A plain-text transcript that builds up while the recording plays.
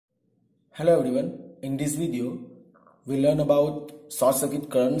Hello everyone, in this video we learn about short circuit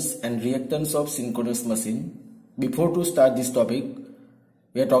currents and reactance of synchronous machine. Before to start this topic,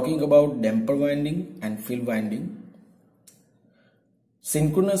 we are talking about damper winding and field winding.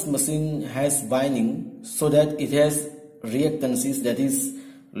 Synchronous machine has winding so that it has reactances, that is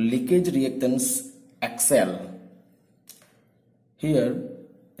leakage reactance XL. Here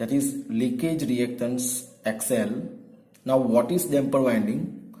that is leakage reactance XL. Now what is damper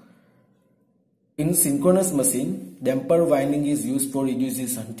winding? In synchronous machine, damper winding is used for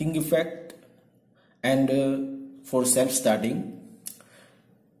reduces hunting effect and for self-starting.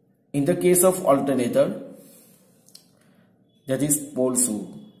 In the case of alternator, that is pole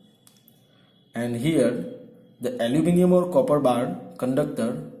shoe, and here the aluminium or copper bar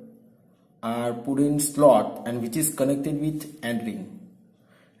conductor are put in slot and which is connected with end ring,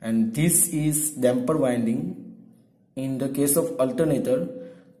 and this is damper winding. In the case of alternator,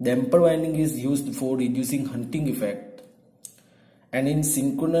 damper winding is used for reducing hunting effect. And in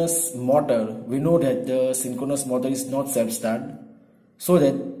synchronous motor, we know that the synchronous motor is not self-start, so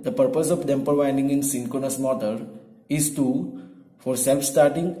that the purpose of damper winding in synchronous motor is for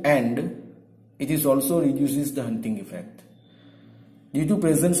self-starting, and it is also reduces the hunting effect. Due to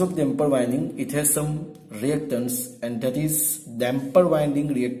presence of damper winding, it has some reactance, and that is damper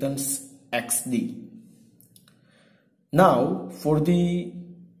winding reactance XD. Now for the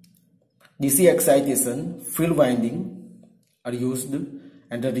DC excitation, field winding are used,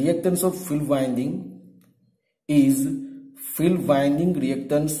 and the reactance of field winding is field winding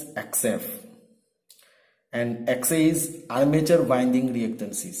reactance XF, and XA is armature winding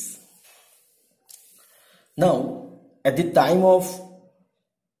reactances. Now at the time of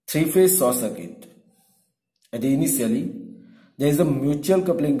three-phase short circuit, initially there is a mutual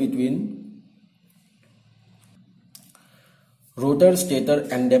coupling between rotor, stator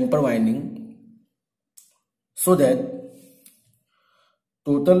and damper winding, so that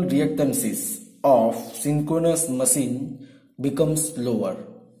total reactances of synchronous machine becomes lower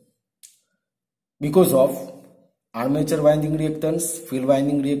because of armature winding reactance, field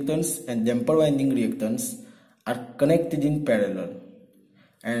winding reactance and damper winding reactance are connected in parallel,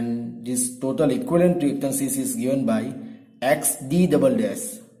 and this total equivalent reactances is given by XD double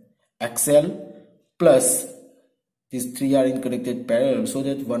dash XL plus these three are in connected parallel, so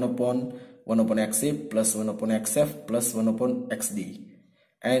that 1 upon XA plus 1 upon XF plus 1 upon XD,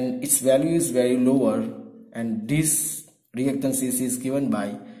 and its value is very lower, and this reactance is given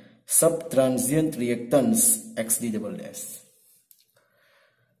by sub-transient reactance XD double dash.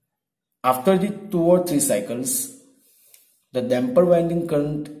 After the 2 or 3 cycles, the damper winding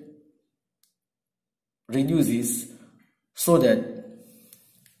current reduces, so that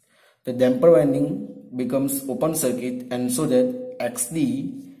the damper winding becomes open circuit, and so that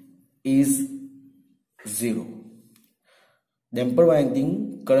XD is 0. Damper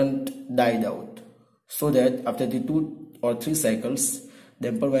winding current died out, so that after the 2 or 3 cycles,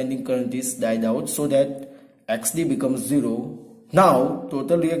 damper winding current is died out, so that XD becomes 0. Now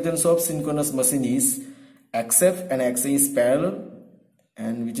total reactance of synchronous machine is XF, and XA is parallel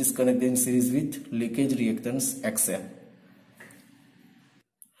and which is connected in series with leakage reactance XL.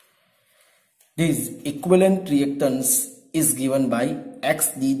 This equivalent reactance is given by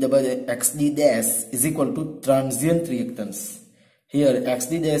XD dash is equal to transient reactance. Here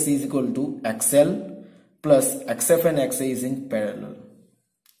XD dash is equal to XL plus XF and XA is in parallel.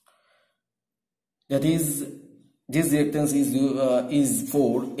 That is, this reactance is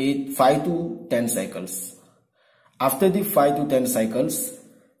for 5 to 10 cycles. After the 5 to 10 cycles,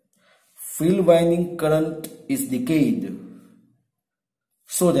 field winding current is decayed,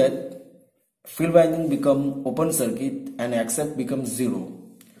 so that field winding become open circuit and XF becomes 0,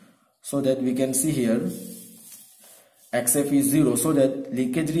 so that we can see here XF is 0, so that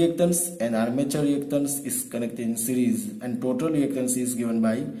leakage reactance and armature reactance is connected in series, and total reactance is given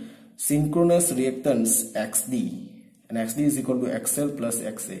by synchronous reactance XD, and XD is equal to XL plus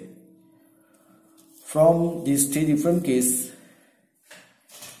XA. From these 3 different cases,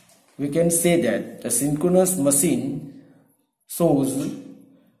 we can say that the synchronous machine shows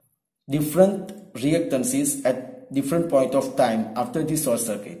different reactances at different point of time after the short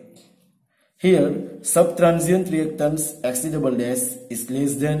circuit. Here sub-transient reactance XD double dash is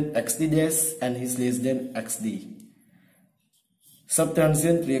less than XD dash and is less than XD.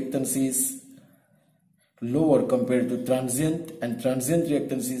 Sub-transient reactance is lower compared to transient, and transient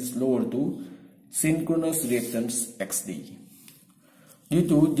reactance is lower to synchronous reactance XD. Due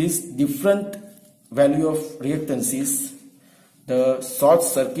to this different value of reactances, the short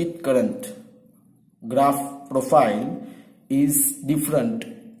circuit current graph profile is different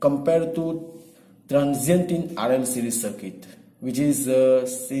compared to transient in RL series circuit, which is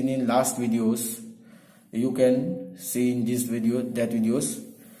seen in last videos. You can see in this video, that videos.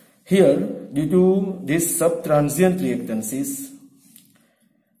 Here, due to this sub-transient reactances,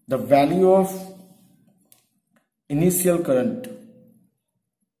 the value of initial current,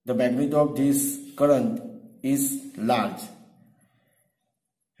 the magnitude of this current is large,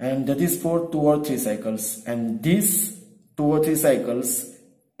 and that is for 2 or 3 cycles. And these 2 or 3 cycles,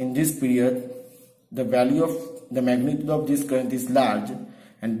 in this period, the value of the magnitude of this current is large,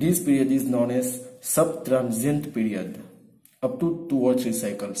 and this period is known as sub-transient period, up to 2 or 3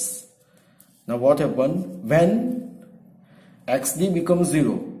 cycles. Now what happens when XD becomes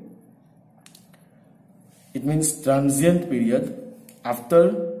 0? It means transient period.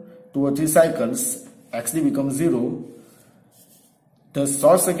 After 2 or 3 cycles, XD becomes 0. The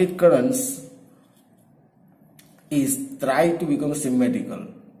short circuit currents is try to become symmetrical,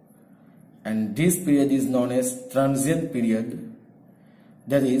 and this period is known as transient period.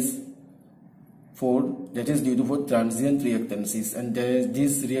 That is due to transient reactances, and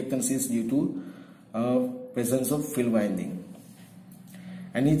this reactance is due to presence of field winding,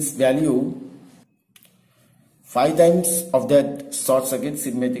 and its value 5 times of that short circuit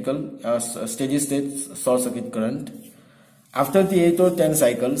symmetrical steady state short circuit current. After the 8 or 10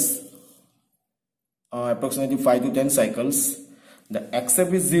 cycles, approximately 5 to 10 cycles, the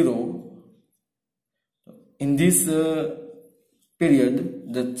XF is 0. In this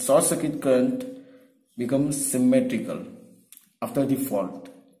period, the short circuit current becomes symmetrical after the fault.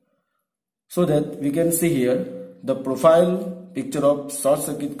 So that we can see here the profile picture of short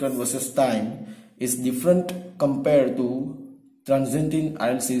circuit current versus time is different compared to transient in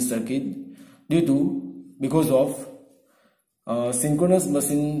RL series circuit because of synchronous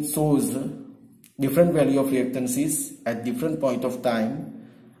machine shows different value of reactances at different point of time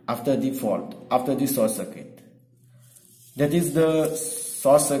after the fault, after the short circuit. That is the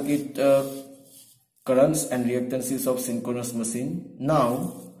short circuit currents and reactances of synchronous machine.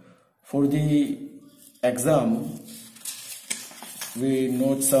 Now for the exam, we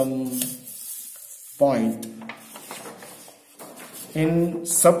note some point. In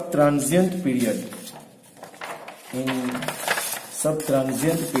sub-transient period,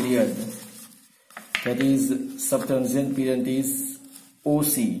 that is sub-transient period is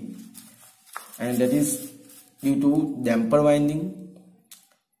OC, and that is due to damper winding,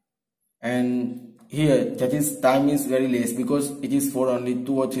 and here that is time is very less because it is for only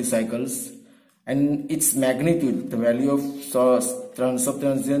 2 or 3 cycles, and its magnitude, the value of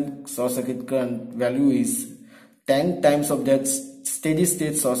sub-transient short circuit current value is 10 times of that steady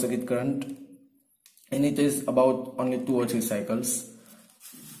state short circuit current, and it is about only 2 or 3 cycles.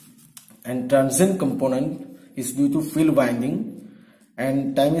 And transient component is due to field winding,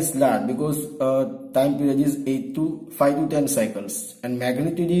 and time is large because time period is 5 to 10 cycles, and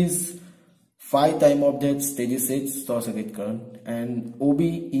magnitude is 5 times of that steady state short circuit current. And OB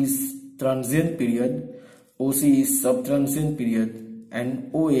is transient period, OC is sub-transient period, and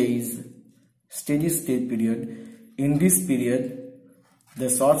OA is steady state period. In this period, the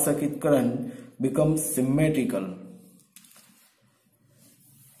short circuit current becomes symmetrical.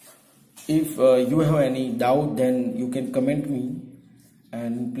 If you have any doubt, then you can comment me,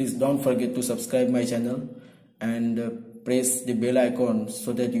 and please don't forget to subscribe my channel and press the bell icon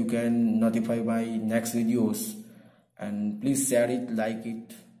so that you can notify my next videos, and please share it, like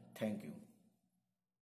it. Thank you.